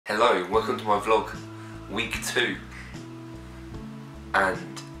Hello, welcome to my vlog, week 2,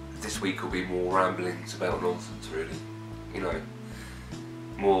 and this week will be more ramblings about nonsense really, you know,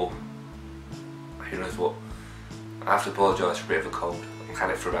 more, who knows what. I have to apologise for a bit of a cold. I've had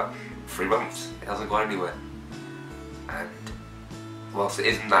it for about 3 months, it hasn't gone anywhere, and whilst it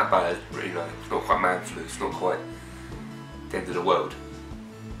isn't that bad, you know, it's not quite man flu, it's not quite the end of the world,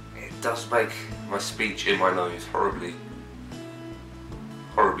 it does make my speech in my nose horribly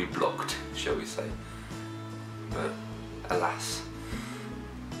blocked, shall we say. But alas,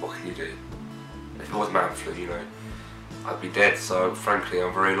 what can you do? If it was man flu, you know, I'd be dead, so frankly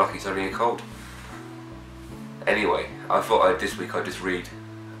I'm very lucky it's only a cold. Anyway, I thought this week I'd just read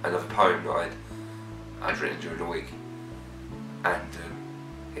another poem that I'd written during the week. And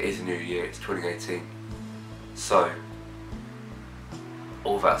it is a new year, it's 2018. So,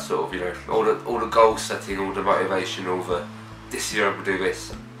 all that sort of, you know, all the goal setting, all the motivation, all the this year I will do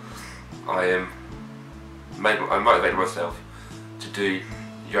this. I motivated myself to do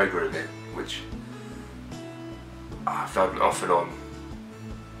yoga again, which I've done off and on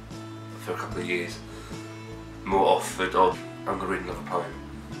for a couple of years. More off than on. I'm going to read another poem.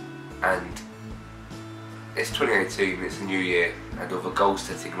 And it's 2018, it's a new year, and all the goal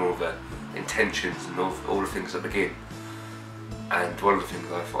setting and all the intentions and all the things that begin. And one of the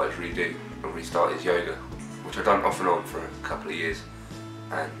things I thought I'd redo and restart is yoga, which I've done off and on for a couple of years,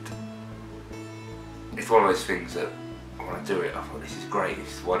 and it's one of those things that when I do it I thought, this is great,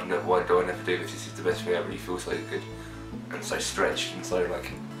 why do I never do this, this is the best thing ever, you feel so good and so stretched and so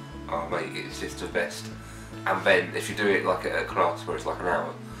like, oh mate, it's just the best. And then if you do it like at a class where it's like an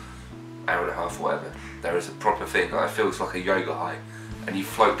hour and a half or whatever, there is a proper thing that feels like a yoga high, and you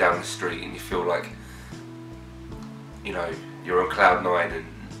float down the street and you feel like, you know, you're on cloud 9 and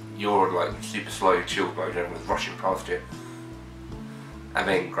you're on like super slow chill mode, everyone's rushing past you, and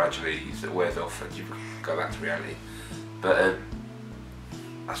then gradually it wears off and you go back to reality. But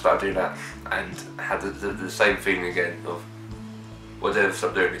I started doing that and had the same feeling again of, well, I never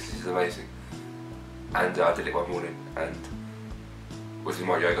stop doing this, this is amazing. And I did it one morning and was in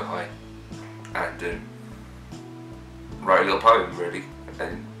my yoga high and wrote a little poem really.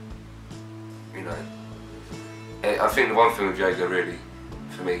 And you know, I think the one thing with yoga really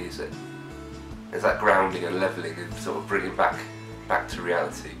for me is that grounding and levelling and sort of bringing back to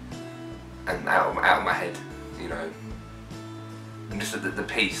reality and out of my head, you know, and just the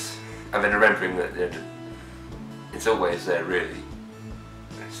peace, and then remembering that it's always there really,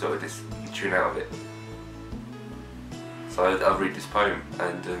 and sort of just tune out of it. So I'll read this poem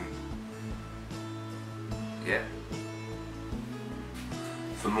and yeah.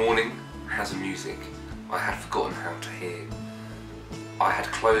 The morning has a music I had forgotten how to hear. I had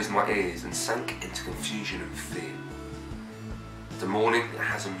closed my ears and sank into confusion and fear. The morning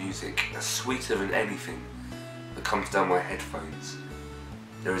has a music that's sweeter than anything that comes down my headphones.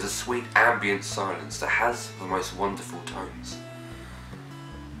 There is a sweet ambient silence that has the most wonderful tones.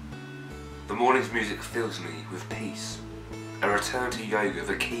 The morning's music fills me with peace, a return to yoga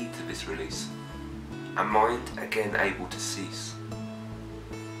the key to this release, and mind again able to cease.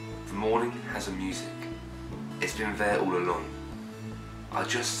 The morning has a music, it's been there all along. I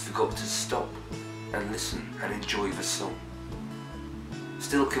just forgot to stop and listen and enjoy the song.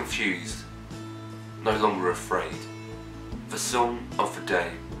 Still confused, no longer afraid, the song of the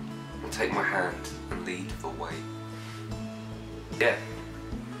day will take my hand and lead the way. Yeah.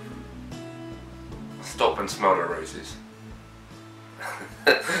 Stop and smell the roses.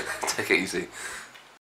 Take it easy.